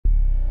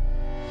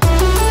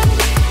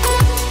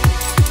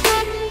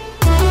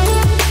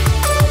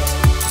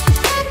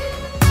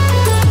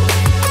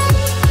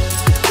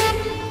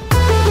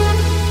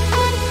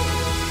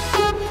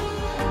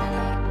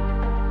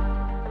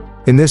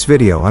In this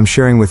video I'm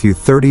sharing with you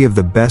 30 of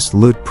the best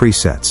LUT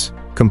presets,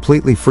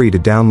 completely free to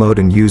download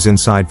and use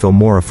inside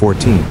Filmora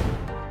 14.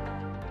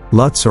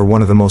 LUTs are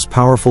one of the most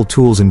powerful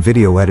tools in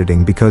video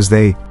editing because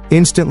they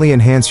instantly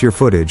enhance your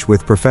footage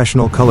with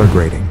professional color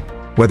grading.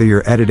 Whether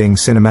you're editing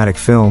cinematic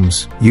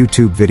films,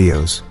 YouTube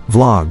videos,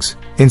 vlogs,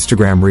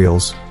 Instagram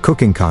reels,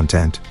 cooking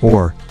content,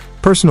 or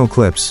personal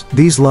clips,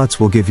 these LUTs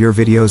will give your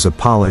videos a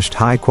polished,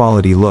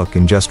 high-quality look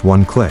in just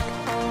one click.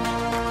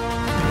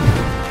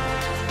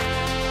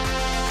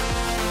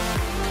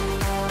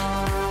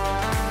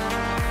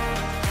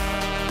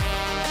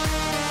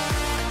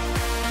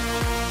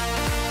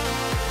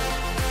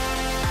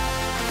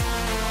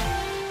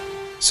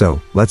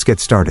 So, let's get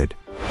started.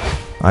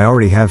 I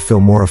already have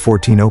Filmora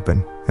 14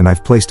 open, and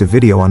I've placed a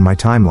video on my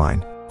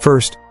timeline.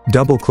 First,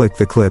 double-click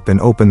the clip and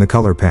open the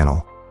color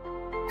panel.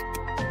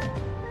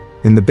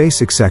 In the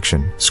Basics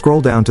section,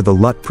 scroll down to the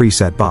LUT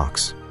preset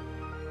box.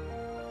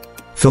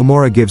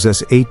 Filmora gives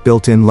us 8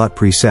 built-in LUT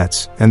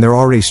presets, and they're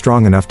already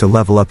strong enough to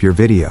level up your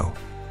video.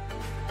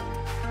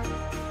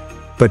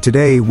 But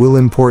today we'll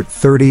import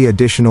 30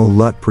 additional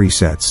LUT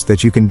presets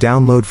that you can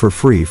download for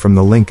free from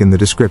the link in the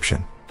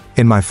description.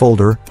 In my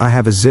folder, I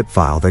have a zip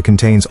file that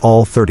contains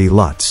all 30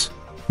 LUTs.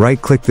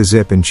 Right-click the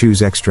zip and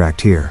choose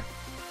Extract here.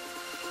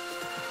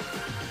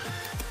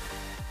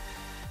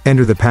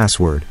 Enter the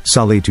password,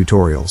 LUT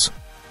Tutorials.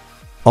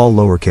 All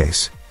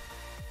lowercase.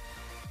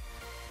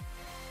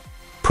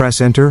 Press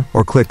Enter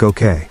or click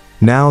OK.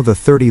 Now the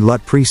 30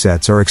 LUT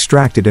presets are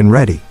extracted and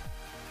ready.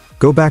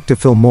 Go back to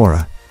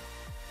Filmora.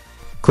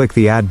 Click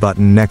the Add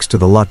button next to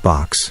the LUT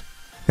box,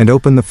 and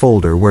open the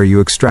folder where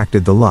you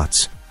extracted the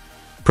LUTs.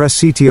 Press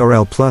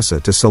Ctrl+A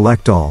to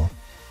select all.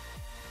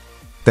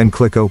 Then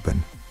click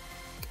Open.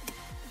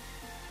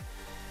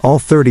 All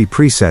 30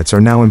 presets are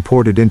now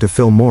imported into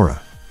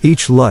Filmora.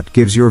 Each LUT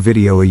gives your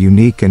video a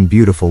unique and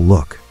beautiful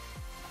look.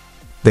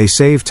 They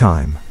save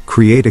time,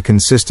 create a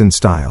consistent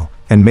style,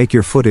 and make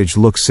your footage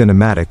look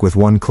cinematic with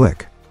one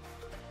click.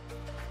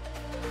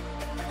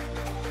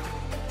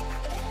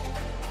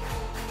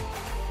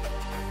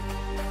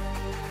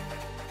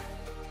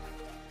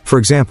 For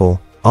example,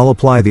 I'll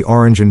apply the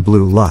orange and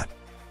blue LUT.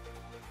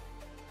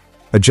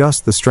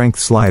 Adjust the strength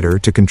slider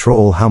to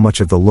control how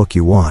much of the look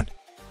you want.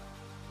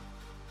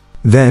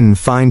 Then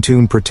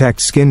fine-tune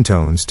Protect skin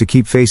tones to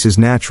keep faces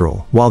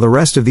natural, while the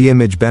rest of the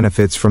image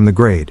benefits from the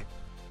grade.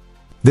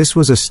 This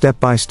was a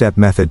step-by-step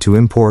method to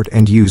import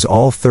and use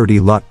all 30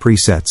 LUT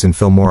presets in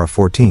Filmora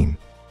 14.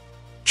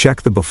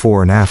 Check the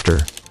before and after.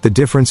 The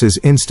difference is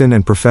instant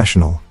and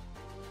professional.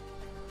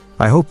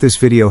 I hope this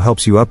video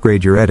helps you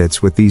upgrade your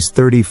edits with these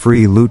 30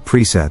 free LUT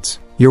presets.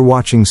 You're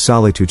watching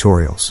LUT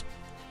Tutorials.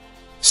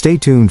 Stay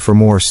tuned for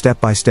more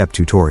step-by-step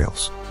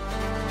tutorials.